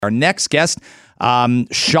Our next guest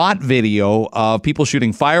shot video of people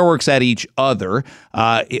shooting fireworks at each other,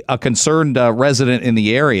 a concerned resident in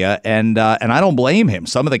the area, and I don't blame him.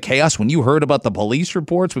 Some of the chaos, when you heard about the police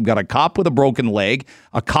reports, we've got a cop with a broken leg,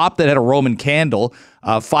 a cop that had a Roman candle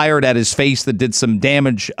fired at his face that did some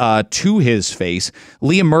damage to his face.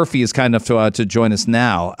 Liam Murphy is kind enough to join us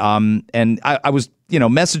now. And I was,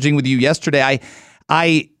 messaging with you yesterday.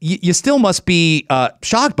 You still must be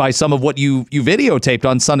shocked by some of what you videotaped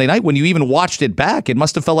on Sunday night. When you even watched it back, it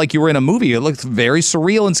must have felt like you were in a movie. It looked very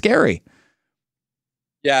surreal and scary.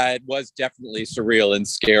 Yeah, it was definitely surreal and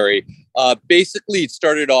scary. Basically, it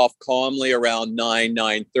started off calmly around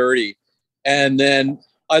 9:30. And then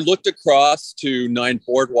I looked across to 9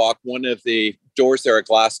 Boardwalk. One of the doors there, a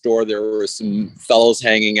glass door, there were some fellows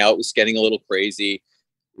hanging out. It was getting a little crazy.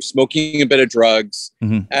 We're smoking a bit of drugs.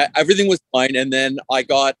 Mm-hmm. Everything was fine. And then I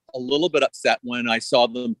got a little bit upset when I saw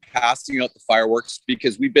them passing out the fireworks,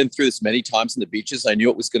 because we've been through this many times in the beaches. I knew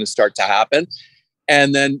it was going to start to happen.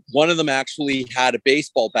 And then one of them actually had a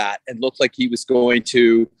baseball bat and looked like he was going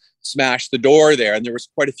to smash the door there. And there was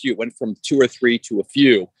quite a few. It went from 2 or 3 to a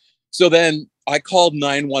few. So then I called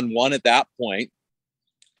 911 at that point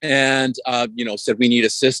and, said, we need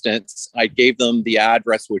assistance. I gave them the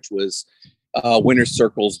address, which was Winter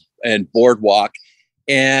Circles and Boardwalk.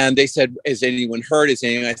 And they said, is anyone hurt? I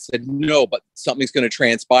said, no, but something's going to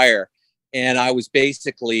transpire. And I was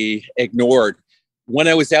basically ignored. When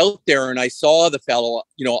I was out there and I saw the fellow,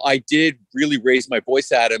 I did really raise my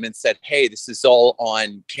voice at him and said, hey, this is all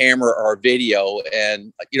on camera or video.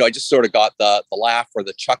 And, I just sort of got the laugh or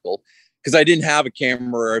the chuckle, because I didn't have a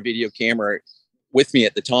camera or a video camera with me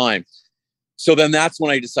at the time. So then that's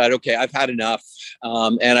when I decided, okay, I've had enough.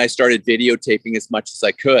 And I started videotaping as much as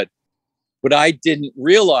I could. What I didn't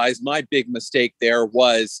realize, my big mistake there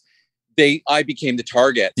was I became the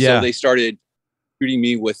target. Yeah. So they started shooting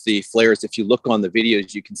me with the flares. If you look on the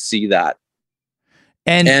videos, you can see that.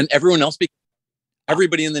 And everyone else,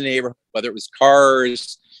 everybody in the neighborhood, whether it was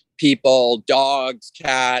cars, people, dogs,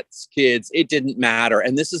 cats, kids, it didn't matter.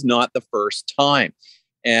 And this is not the first time.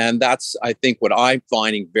 And that's, I think, what I'm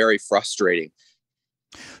finding very frustrating.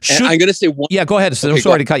 And I'm going to say one. Yeah, go ahead. Okay,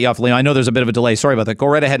 sorry to cut you off, Liam. I know there's a bit of a delay. Sorry about that. Go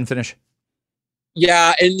right ahead and finish.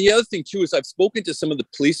 Yeah. And the other thing, too, is I've spoken to some of the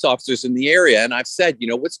police officers in the area, and I've said,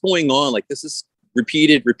 what's going on? Like, this is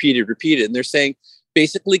repeated. And they're saying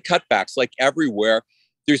basically cutbacks, like everywhere.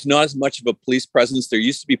 There's not as much of a police presence. There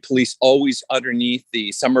used to be police always underneath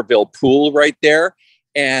the Somerville pool right there.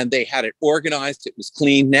 And they had it organized. It was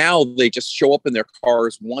clean. Now they just show up in their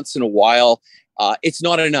cars once in a while. It's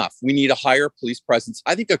not enough. We need a higher police presence,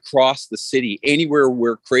 I think, across the city, anywhere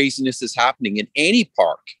where craziness is happening, in any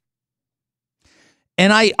park.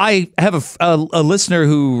 And I have a listener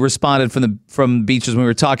who responded from beaches when we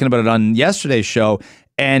were talking about it on yesterday's show.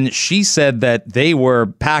 And she said that they were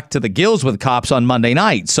packed to the gills with cops on Monday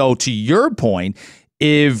night. So to your point,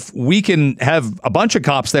 if we can have a bunch of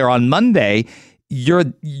cops there on Monday, you're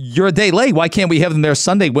a day late. Why can't we have them there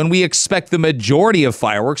Sunday when we expect the majority of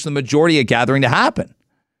fireworks, the majority of gathering to happen?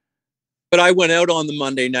 But I went out on the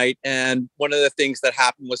Monday night, and one of the things that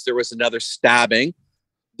happened was there was another stabbing.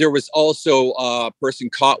 There was also a person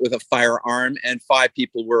caught with a firearm, and 5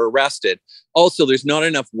 people were arrested. Also, there's not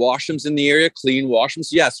enough washrooms in the area, clean washrooms.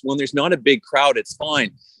 Yes, when there's not a big crowd, it's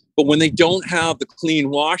fine. But when they don't have the clean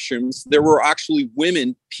washrooms, there were actually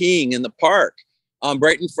women peeing in the park,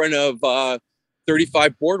 right in front of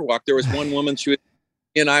 35 Boardwalk. There was one woman,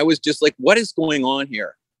 and I was just like, what is going on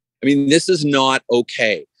here? I mean, this is not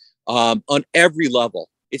okay on every level.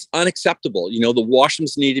 It's unacceptable. The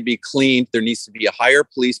washrooms need to be cleaned. There needs to be a higher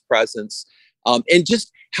police presence. And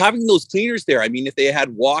just having those cleaners there. I mean, if they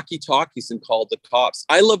had walkie-talkies and called the cops.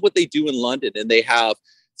 I love what they do in London, and they have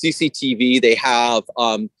CCTV. They have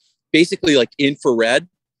basically like infrared.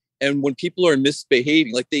 And when people are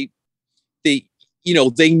misbehaving, like they know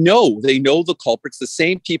the culprits. The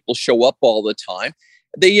same people show up all the time.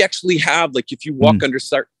 They actually have, like, if you walk under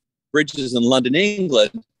certain bridges in London,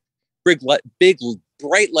 England, big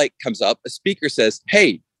bright light comes up. A speaker says,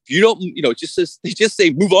 "Hey, you don't," they just say,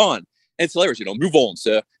 "Move on." And it's hilarious, "Move on,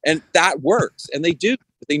 sir," and that works. And they do.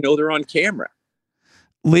 But they know they're on camera.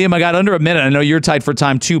 Liam, I got under a minute. I know you're tight for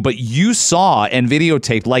time too, but you saw and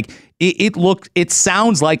videotaped, like it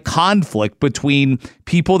sounds like conflict between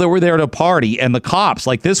people that were there to party and the cops.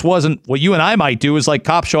 Like, this wasn't what you and I might do, is like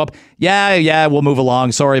cops show up. Yeah, we'll move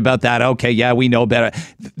along. Sorry about that. Okay. Yeah, we know better.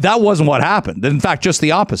 That wasn't what happened. In fact, just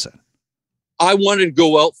the opposite. I wanted to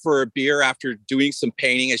go out for a beer after doing some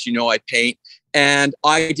painting. As you know, I paint. and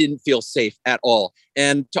I didn't feel safe at all.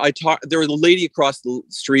 And there was a lady across the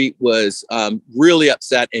street was really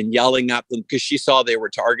upset and yelling at them because she saw they were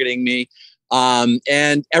targeting me.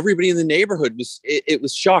 And everybody in the neighborhood it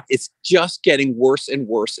was shocked. It's just getting worse and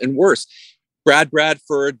worse and worse. Brad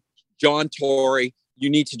Bradford, John Tory, you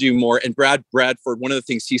need to do more. And Brad Bradford, one of the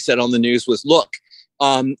things he said on the news was, look,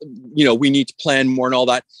 we need to plan more and all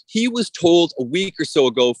that. He was told a week or so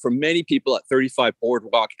ago from many people at 35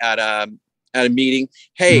 Boardwalk at a meeting,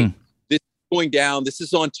 hey, this is going down. This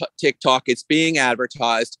is on TikTok. It's being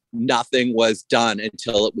advertised. Nothing was done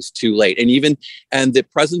until it was too late. And the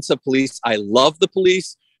presence of police, I love the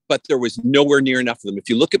police, but there was nowhere near enough of them. If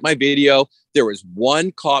you look at my video, there was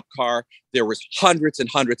one cop car. There was hundreds and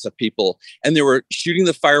hundreds of people, and they were shooting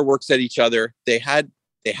the fireworks at each other. They had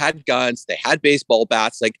guns. They had baseball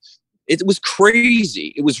bats. Like, it was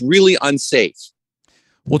crazy. It was really unsafe.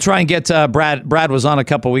 We'll try and get Brad. Brad was on a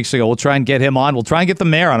couple of weeks ago. We'll try and get him on. We'll try and get the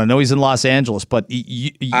mayor on. I know he's in Los Angeles, but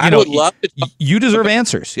you deserve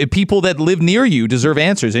answers. People that live near you deserve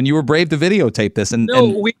answers, and you were brave to videotape this.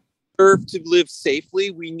 We deserve to live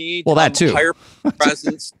safely. We need that too. Higher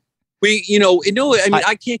presence.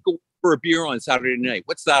 I can't go for a beer on Saturday night.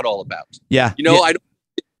 What's that all about? Yeah, I don't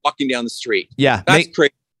walking down the street. Yeah, that's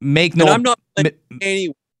crazy. I'm not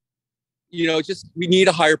anyway. Just we need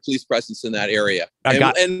a higher police presence in that area, and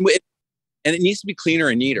it needs to be cleaner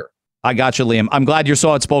and neater. I got you, Liam. I'm glad you're so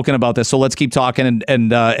outspoken about this. So let's keep talking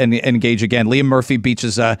and engage again. Liam Murphy,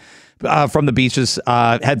 Beaches from the Beaches,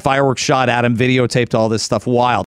 had fireworks shot at him, videotaped all this stuff. Wild.